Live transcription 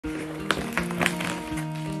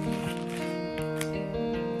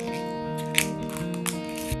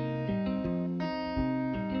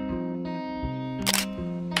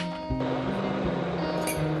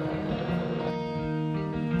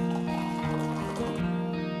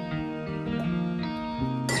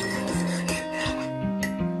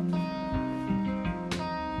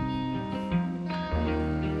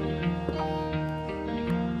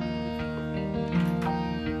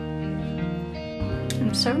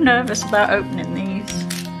so nervous about opening these.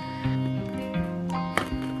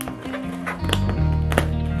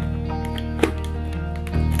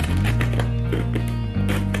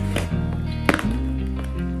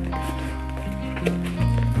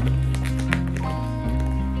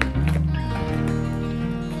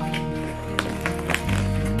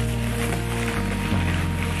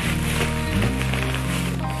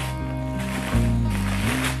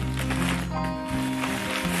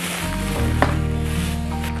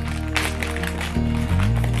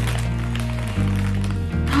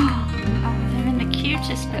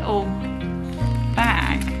 Little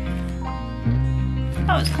bag.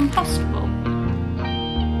 Oh, it's compostable.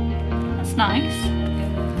 That's nice.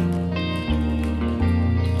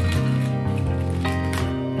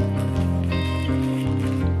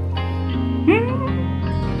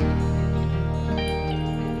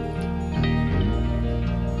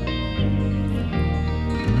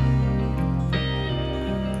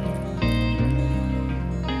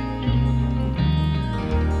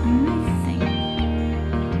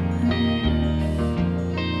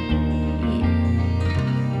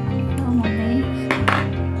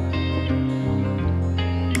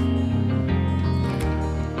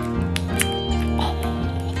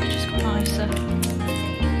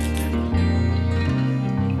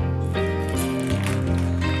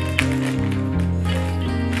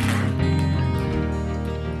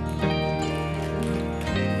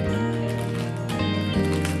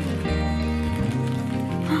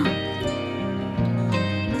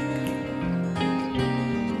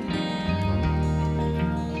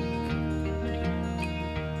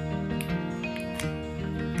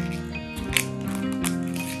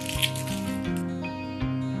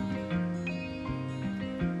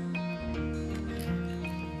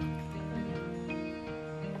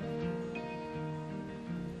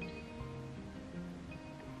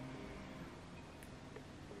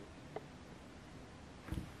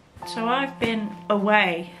 So I've been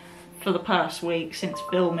away for the past week since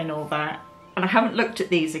filming all that, and I haven't looked at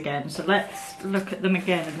these again, so let's look at them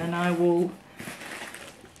again and then I will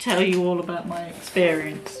tell you all about my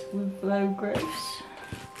experience with Vograce.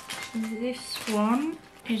 This one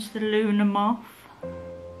is the Lunar Moth,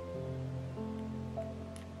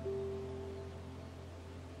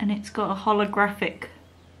 and it's got a holographic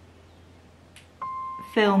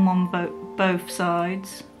film on both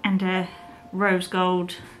sides and a rose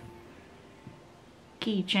gold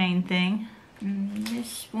keychain thing. And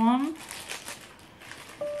this one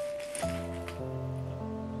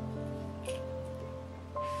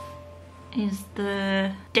is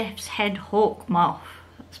the Death's Head Hawk Moth.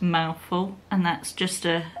 That's a mouthful, and that's just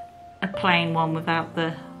a plain one without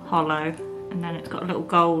the hollow, and then it's got a little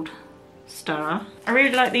gold star. I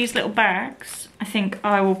really like these little bags. I think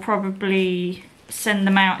I will probably send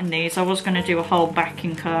them out in these. I was going to do a whole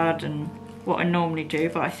backing card and what I normally do,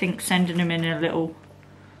 but I think sending them in a little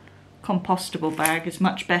compostable bag is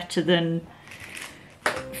much better than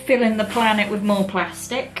filling the planet with more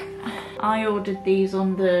plastic. I ordered these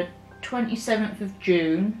on the 27th of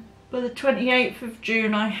June. By the 28th of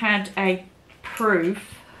June I had a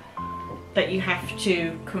proof that you have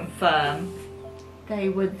to confirm. They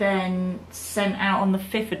were then sent out on the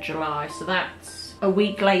 5th of July, so that's a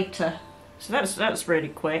week later. So that's really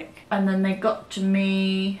quick. And then they got to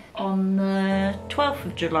me on the 12th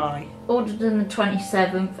of July. Ordered them the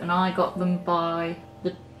 27th and I got them by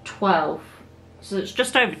the 12th. So it's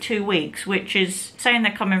just over 2 weeks, which is, saying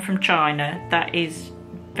they're coming from China, that is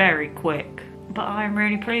very quick. But I'm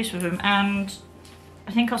really pleased with them, and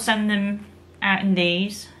I think I'll send them out in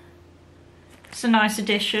these. It's a nice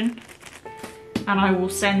addition. And I will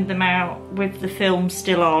send them out with the film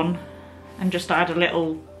still on and just add a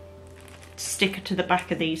little sticker to the back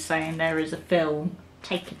of these saying there is a film,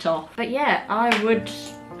 take it off. But yeah, I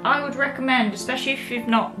would recommend, especially if you've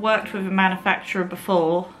not worked with a manufacturer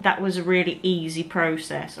before, that was a really easy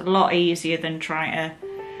process, a lot easier than trying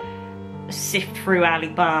to sift through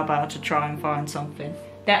Alibaba to try and find something.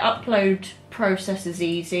 Their upload process is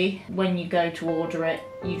easy. When you go to order it,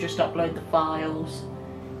 you just upload the files,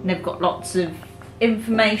 and they've got lots of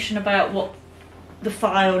information about what the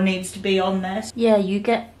file needs to be on there. Yeah, you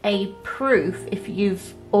get a proof if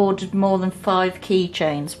you've ordered more than 5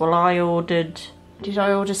 keychains. Well, did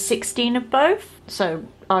I order 16 of both? So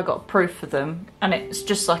I got proof for them, and it's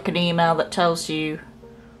just like an email that tells you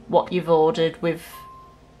what you've ordered with,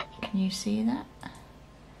 can you see that?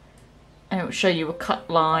 And it will show you a cut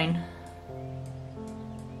line,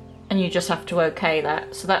 and you just have to okay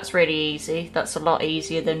that. So that's really easy. That's a lot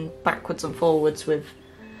easier than backwards and forwards with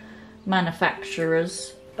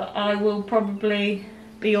manufacturers. But I will probably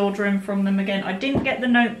be ordering from them again. I didn't get the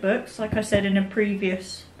notebooks, like I said in a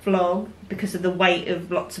previous vlog, because of the weight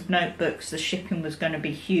of lots of notebooks. The shipping was going to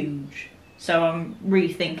be huge. So I'm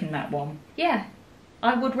rethinking that one. Yeah,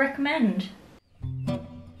 I would recommend.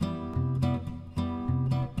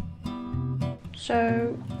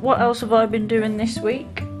 So what else have I been doing this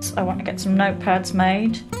week? I want to get some notepads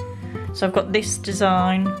made. So I've got this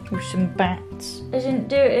design with some bats. I didn't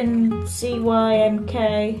do it in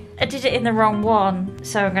CYMK. I did it in the wrong one.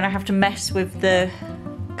 So I'm going to have to mess with the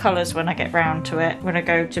colours when I get round to it. When I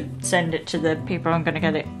go to send it to the people I'm going to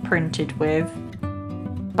get it printed with.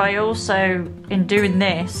 But I also, in doing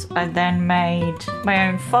this, I then made my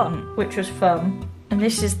own font, which was fun. And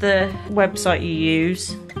this is the website you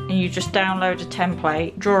use. And you just download a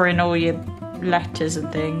template, draw in all your letters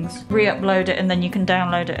and things, re-upload it, and then you can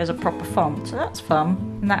download it as a proper font. So that's fun.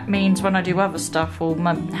 And that means when I do other stuff, well,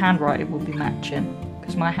 my handwriting will be matching,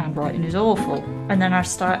 because my handwriting is awful. And then I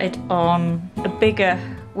started on a bigger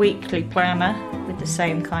weekly planner with the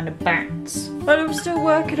same kind of bats. But I'm still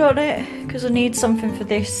working on it, because I need something for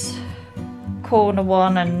this corner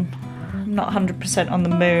one, and I'm not 100% on the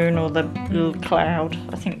moon or the little cloud.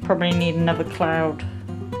 I think probably need another cloud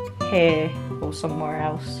here or somewhere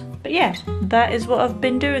else. But yeah, that is what I've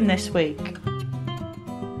been doing this week.